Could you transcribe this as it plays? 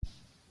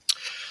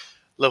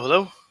Hello,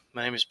 hello.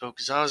 My name is Bo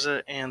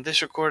Kazaza, and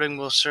this recording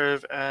will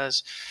serve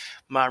as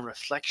my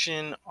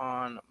reflection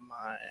on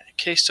my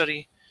case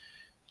study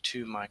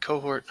to my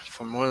cohort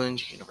for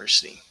Moreland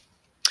University.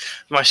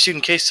 For my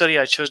student case study,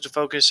 I chose to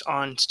focus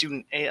on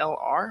student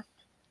ALR.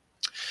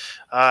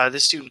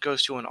 This student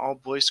goes to an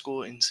all-boys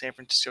school in San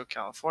Francisco,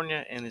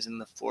 California, and is in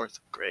the 4th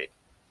grade.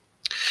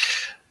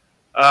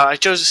 I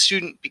chose a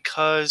student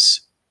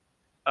because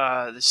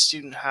the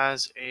student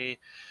has a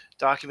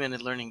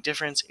documented learning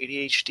difference,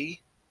 ADHD,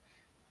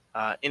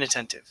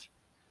 inattentive.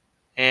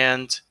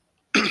 And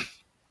in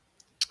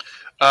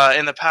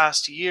the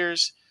past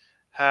years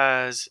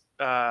has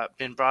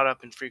been brought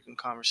up in frequent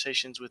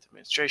conversations with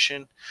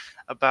administration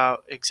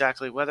about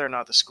exactly whether or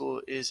not the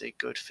school is a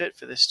good fit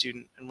for this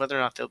student and whether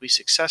or not they'll be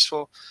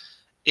successful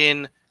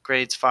in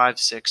grades 5,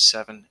 6,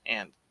 7,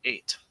 and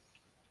 8.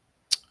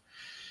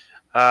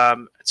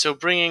 So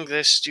bringing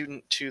this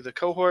student to the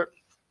cohort,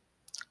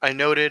 I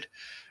noted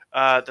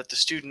that the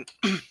student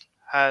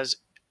has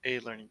a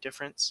learning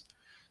difference,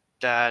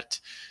 that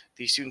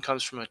the student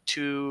comes from a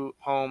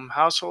two-home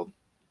household,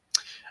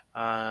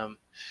 um,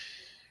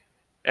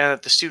 and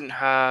that the student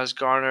has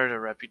garnered a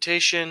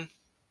reputation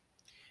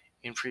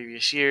in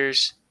previous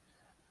years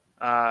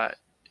uh,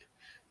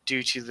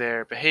 due to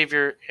their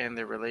behavior and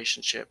their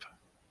relationship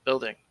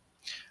building.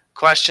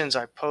 Questions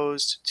I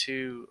posed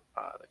to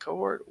the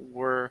cohort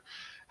were: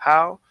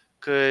 how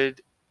could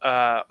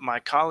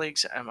my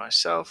colleagues and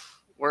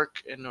myself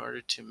work in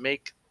order to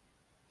make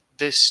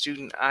this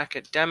student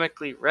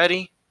academically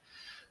ready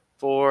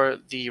for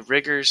the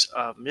rigors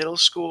of middle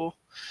school,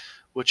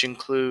 which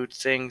include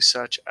things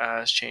such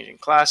as changing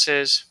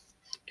classes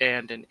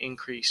and an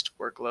increased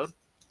workload?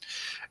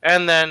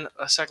 And then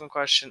a second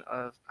question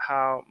of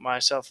how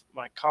myself,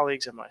 my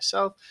colleagues, and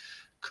myself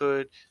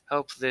could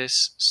help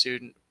this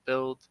student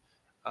build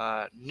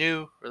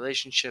new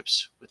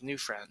relationships with new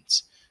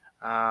friends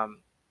um,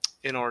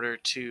 in order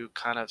to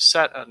kind of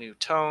set a new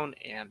tone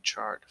and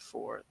chart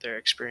for their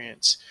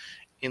experience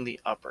in the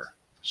upper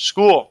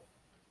school.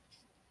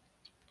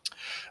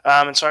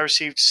 And so I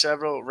received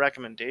several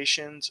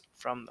recommendations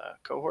from the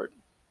cohort.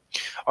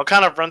 I'll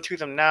kind of run through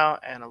them now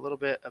and a little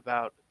bit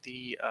about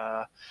the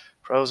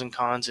pros and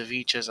cons of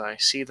each as I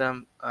see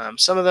them.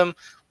 Some of them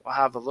will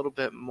have a little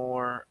bit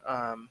more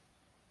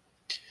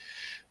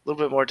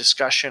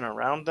discussion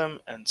around them,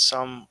 and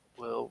some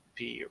will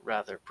be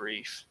rather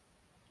brief.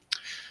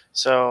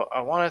 So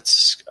I wanted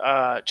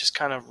to just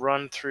kind of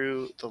run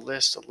through the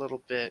list a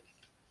little bit,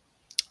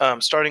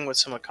 starting with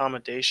some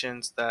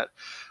accommodations that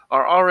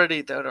are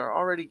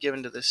already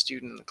given to the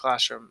student in the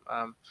classroom.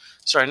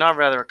 Sorry, not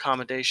rather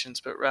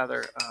accommodations, but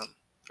rather,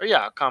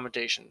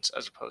 accommodations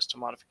as opposed to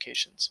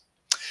modifications.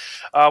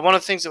 One of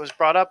the things that was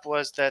brought up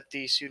was that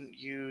the student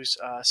use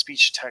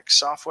speech text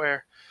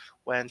software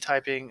when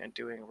typing and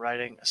doing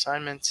writing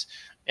assignments,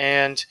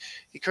 and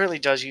he currently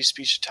does use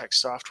speech to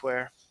text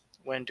software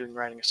when doing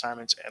writing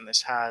assignments, and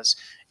this has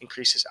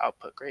increased his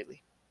output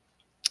greatly.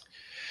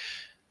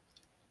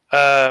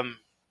 Um,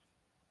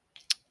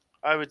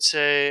 I would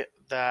say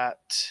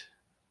that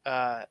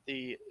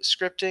the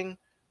scripting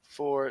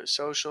for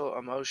social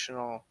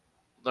emotional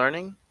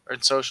learning or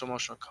social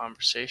emotional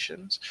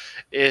conversations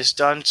is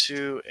done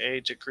to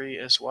a degree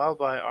as well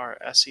by our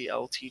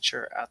SEL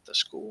teacher at the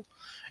school,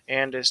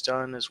 and is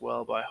done as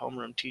well by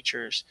homeroom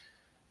teachers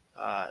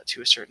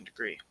to a certain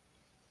degree.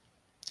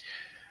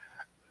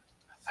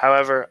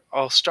 However,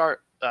 I'll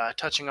start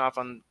touching off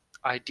on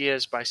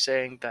ideas by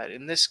saying that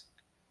in this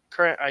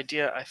current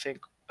idea, I think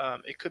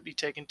it could be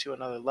taken to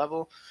another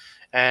level,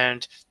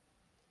 and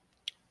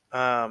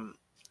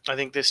I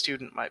think this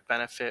student might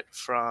benefit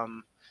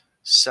from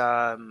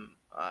some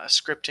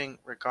scripting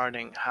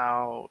regarding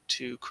how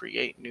to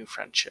create new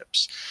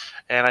friendships.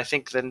 And I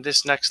think then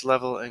this next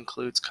level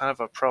includes kind of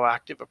a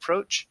proactive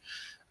approach.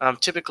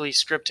 Typically,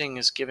 scripting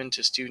is given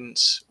to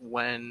students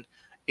when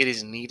it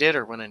is needed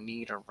or when a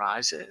need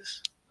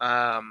arises,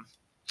 um,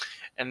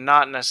 and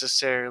not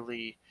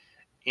necessarily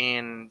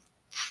in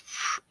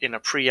in a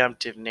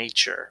preemptive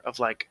nature of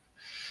like.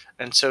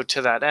 And so,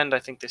 to that end, I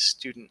think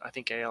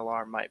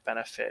ALR might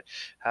benefit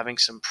having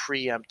some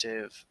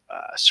preemptive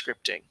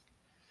scripting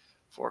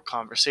for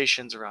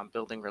conversations around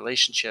building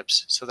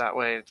relationships. So that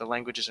way, the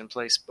language is in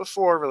place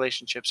before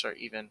relationships are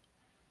even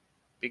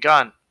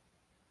begun.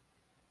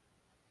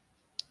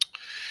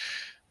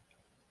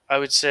 I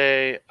would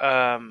say,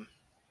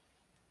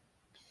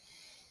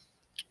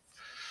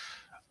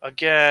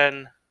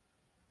 again,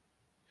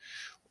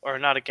 or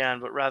not again,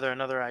 but rather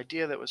another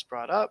idea that was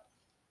brought up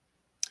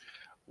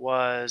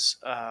was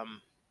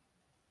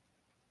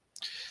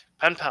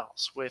pen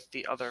pals with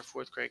the other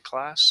 4th grade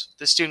class.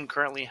 This student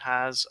currently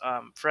has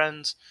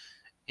friends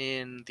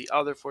in the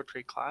other 4th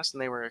grade class,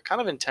 and they were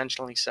kind of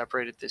intentionally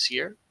separated this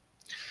year.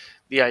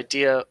 The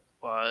idea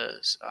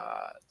was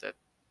that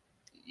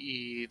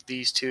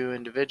these two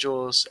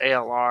individuals,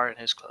 ALR and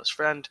his close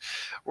friend,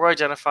 were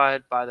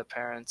identified by the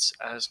parents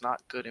as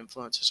not good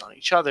influences on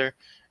each other,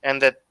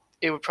 and that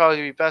it would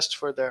probably be best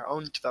for their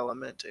own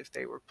development if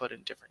they were put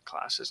in different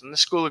classes. And the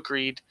school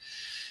agreed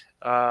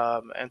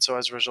And so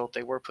as a result,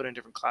 they were put in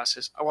different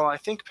classes. Well, I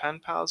think pen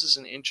pals is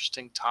an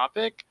interesting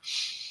topic.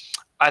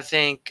 I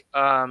think,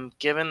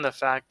 given the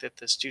fact that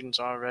the students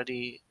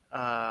already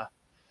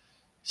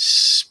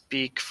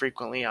speak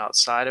frequently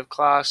outside of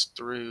class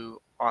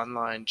through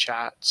online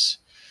chats,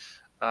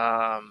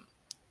 um,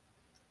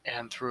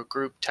 and through a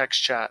group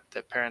text chat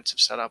that parents have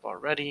set up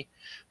already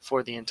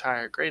for the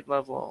entire grade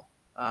level.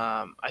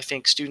 I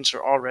think students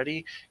are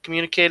already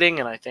communicating,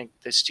 and I think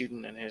this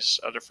student and his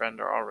other friend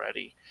are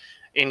already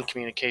in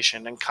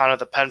communication. And kind of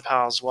the pen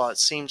pals, while it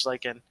seems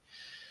like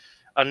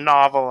a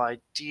novel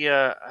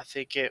idea, I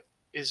think it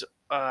is.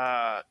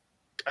 I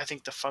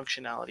think the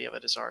functionality of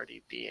it is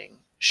already being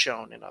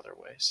shown in other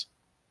ways.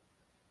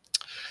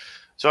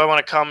 So I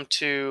want to come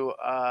to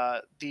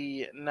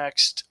the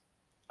next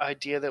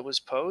idea that was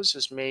posed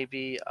is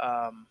maybe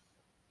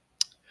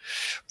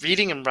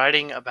reading and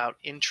writing about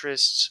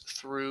interests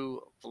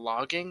through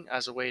vlogging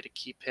as a way to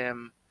keep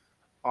him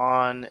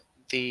on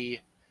the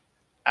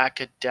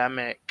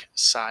academic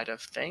side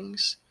of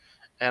things.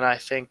 And I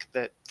think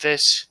that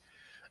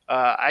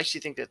I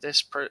actually think that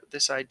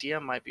this idea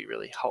might be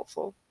really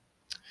helpful.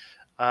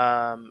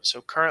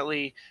 So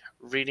currently,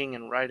 reading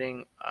and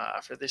writing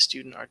for this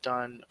student are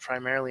done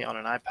primarily on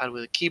an iPad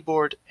with a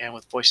keyboard and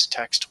with voice to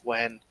text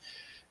when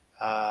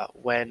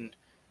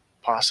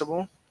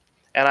possible.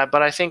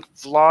 But I think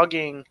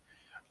vlogging,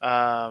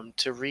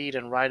 to read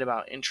and write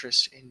about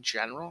interests in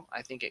general,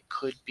 I think it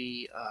could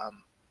be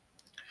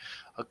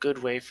a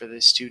good way for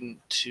the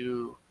student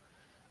to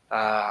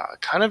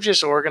kind of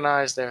just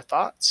organize their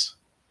thoughts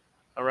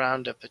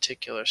around a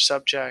particular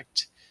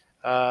subject,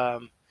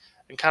 um,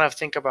 and kind of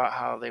think about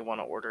how they want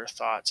to order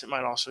thoughts. It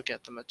might also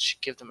give them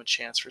a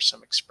chance for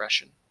some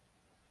expression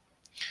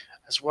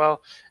as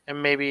well,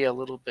 and maybe a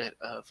little bit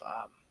of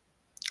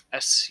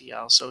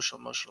SEL, social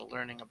emotional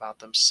learning, about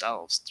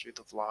themselves through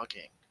the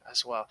vlogging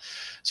as well.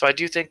 So I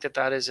do think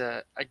that's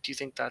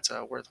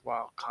a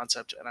worthwhile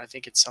concept, and I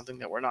think it's something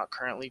that we're not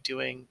currently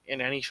doing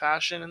in any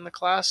fashion in the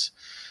class.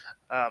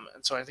 And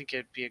so I think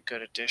it'd be a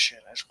good addition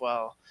as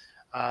well,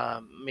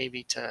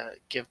 maybe to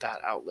give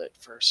that outlet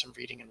for some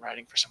reading and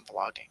writing for some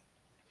vlogging.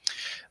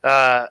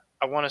 I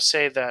want to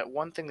say that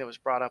one thing that was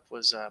brought up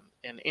was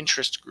an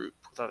interest group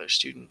with other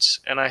students,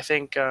 and I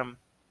think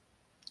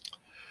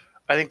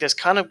this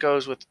kind of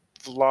goes with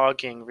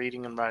vlogging,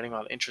 reading and writing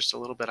on interest a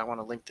little bit. I want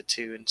to link the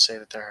two and say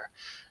that they're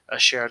a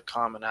shared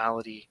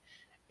commonality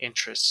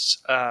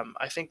interests.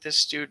 I think this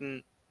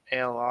student,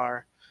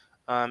 ALR,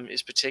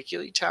 is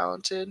particularly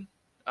talented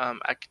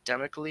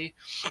academically,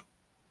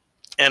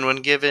 and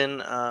when given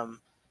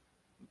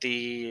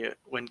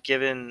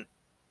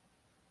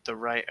the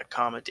right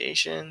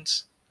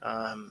accommodations,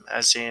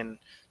 as in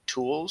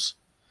tools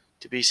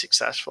to be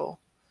successful,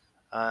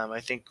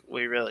 I think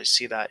we really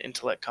see that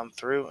intellect come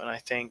through. And I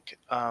think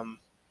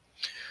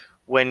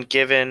when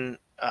given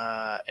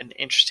an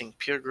interesting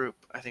peer group,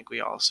 I think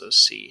we also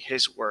see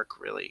his work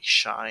really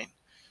shine.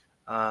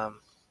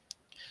 Um,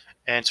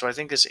 and so I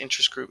think this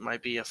interest group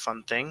might be a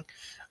fun thing.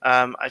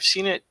 I've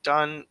seen it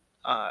done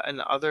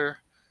in other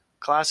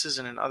classes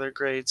and in other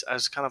grades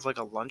as kind of like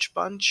a lunch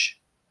bunch.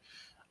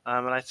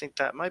 And I think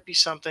that might be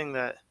something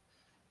that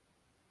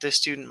this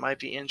student might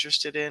be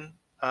interested in.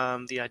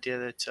 The idea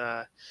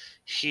that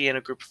he and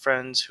a group of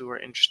friends who are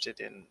interested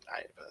in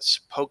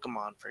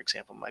Pokemon, for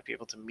example, might be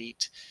able to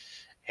meet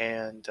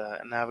and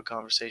have a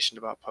conversation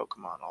about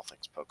Pokemon, all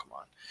things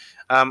Pokemon.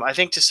 I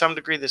think to some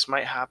degree this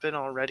might happen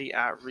already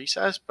at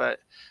recess, but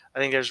I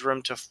think there's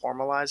room to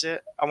formalize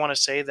it. I want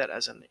to say that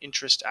as an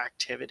interest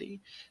activity,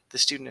 the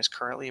student is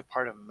currently a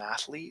part of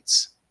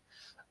Mathletes,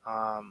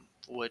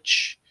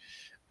 which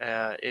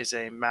is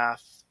a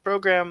math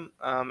program,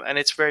 and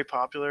it's very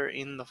popular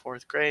in the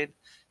fourth grade.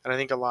 And I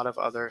think a lot of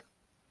other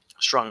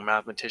strong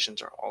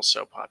mathematicians are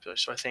also popular.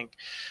 So I think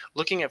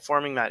looking at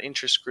forming that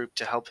interest group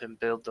to help him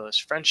build those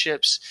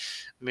friendships,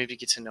 maybe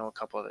get to know a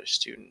couple other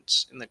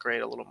students in the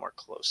grade a little more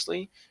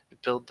closely,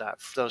 build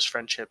those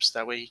friendships.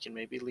 That way he can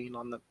maybe lean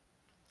on them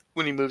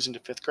when he moves into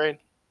fifth grade.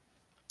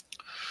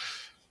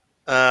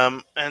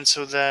 And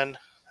so then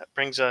that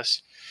brings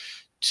us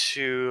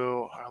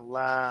to our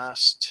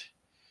last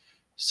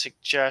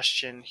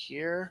suggestion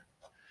here,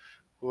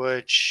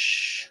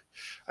 which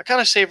I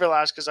kind of saved for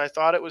last because I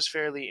thought it was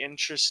fairly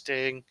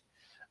interesting.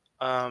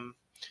 Um,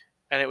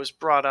 and it was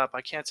brought up.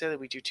 I can't say that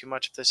we do too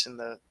much of this in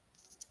the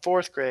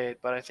fourth grade,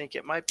 but I think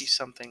it might be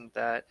something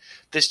that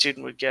this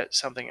student would get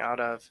something out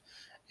of,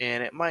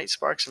 and it might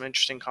spark some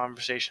interesting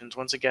conversations.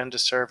 Once again, to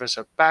serve as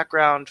a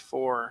background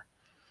for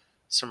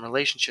some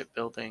relationship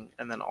building,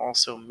 and then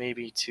also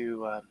maybe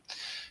to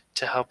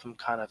help him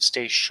kind of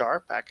stay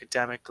sharp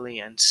academically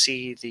and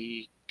see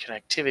the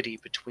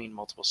connectivity between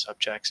multiple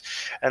subjects.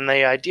 And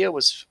the idea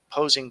was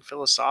posing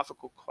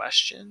philosophical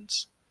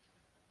questions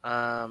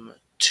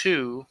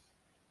to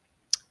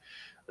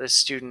the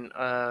student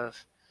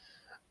of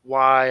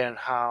why and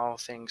how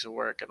things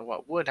work and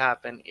what would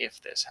happen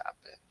if this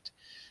happened.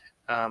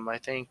 I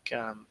think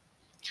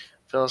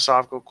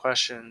philosophical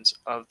questions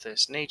of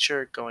this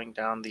nature, going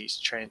down these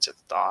trains of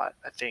thought,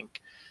 I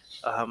think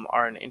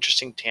are an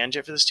interesting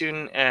tangent for the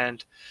student.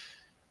 And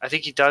I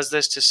think he does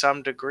this to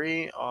some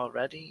degree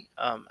already,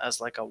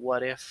 as like a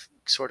what if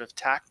sort of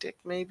tactic,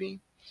 maybe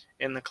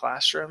in the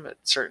classroom at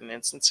certain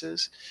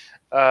instances.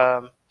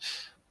 Um,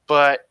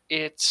 but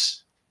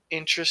it's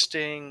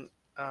interesting,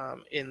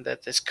 in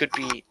that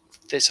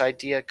this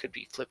idea could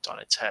be flipped on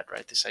its head,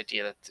 right? This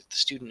idea that the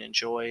student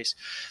enjoys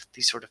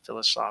these sort of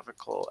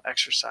philosophical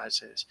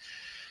exercises,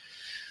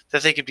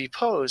 that they could be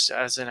posed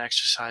as an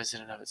exercise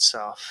in and of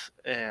itself,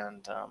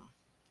 and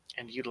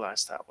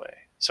utilized that way.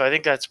 So I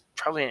think that's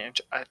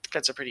I think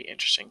that's a pretty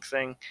interesting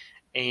thing,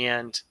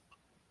 and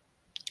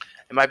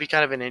it might be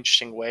kind of an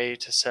interesting way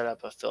to set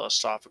up a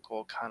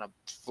philosophical kind of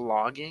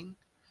vlogging,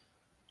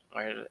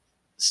 where the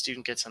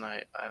student gets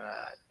a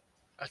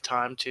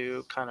time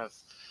to kind of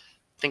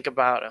think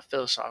about a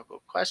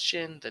philosophical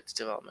question that's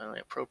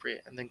developmentally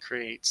appropriate, and then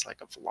creates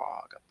like a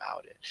vlog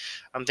about it.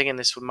 I'm thinking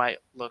might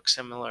look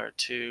similar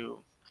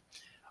to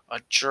a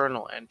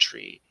journal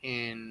entry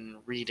in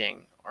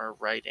reading or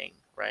writing,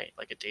 right?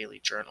 Like a daily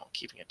journal,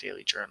 keeping a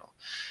daily journal.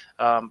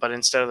 But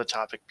instead of the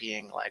topic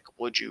being like,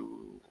 would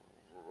you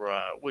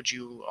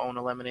own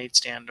a lemonade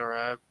stand or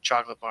a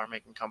chocolate bar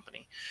making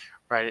company,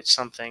 right? It's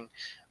something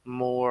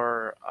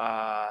more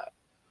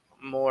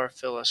more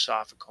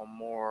philosophical,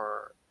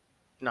 more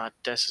not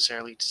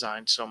necessarily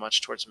designed so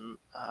much towards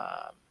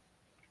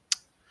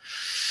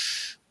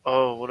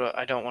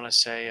I don't want to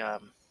say,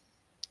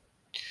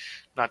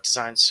 not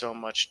designed so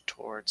much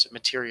towards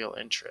material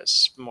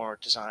interests, more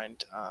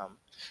designed,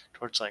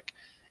 towards like,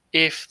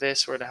 if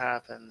this were to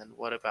happen, then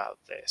what about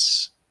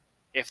this?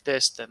 If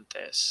this, then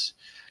this.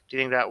 Do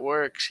you think that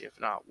works? If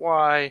not,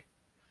 why?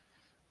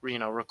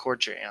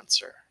 Record your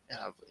answer in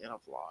a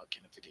vlog,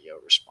 in a video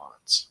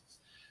response.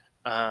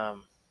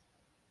 Um,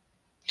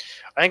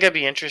 I think that'd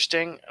be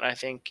interesting, and I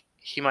think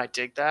he might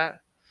dig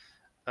that,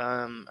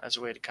 as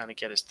a way to kind of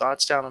get his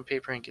thoughts down on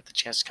paper and get the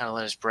chance to kind of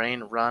let his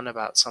brain run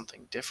about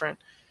something different,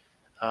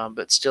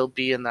 but still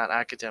be in that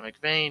academic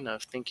vein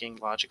of thinking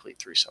logically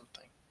through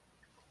something.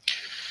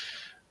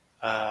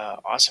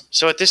 Awesome.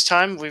 So at this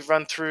time, we've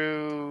run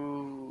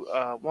through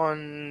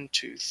 1,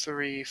 2,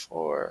 3,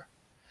 4,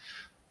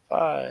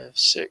 5,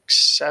 6,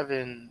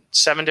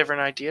 7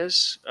 different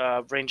ideas,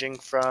 ranging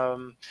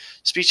from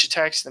speech to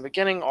text in the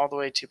beginning all the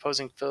way to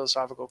posing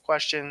philosophical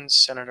questions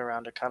centered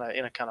around a kind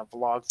of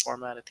vlog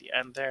format at the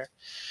end there.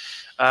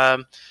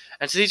 And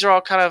so these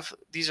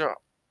are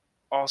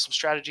all some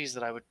strategies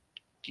that I would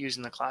use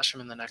in the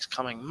classroom in the next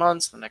coming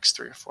months, the next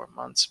 3 or 4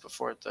 months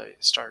before the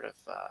start of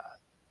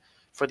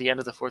for the end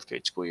of the 4th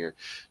grade school year,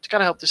 to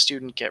kind of help the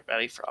student get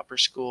ready for upper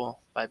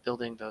school by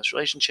building those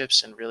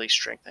relationships and really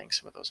strengthening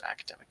some of those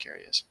academic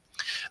areas.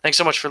 Thanks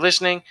so much for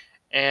listening.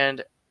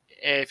 And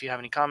if you have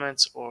any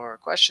comments or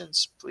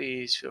questions,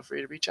 please feel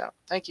free to reach out.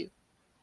 Thank you.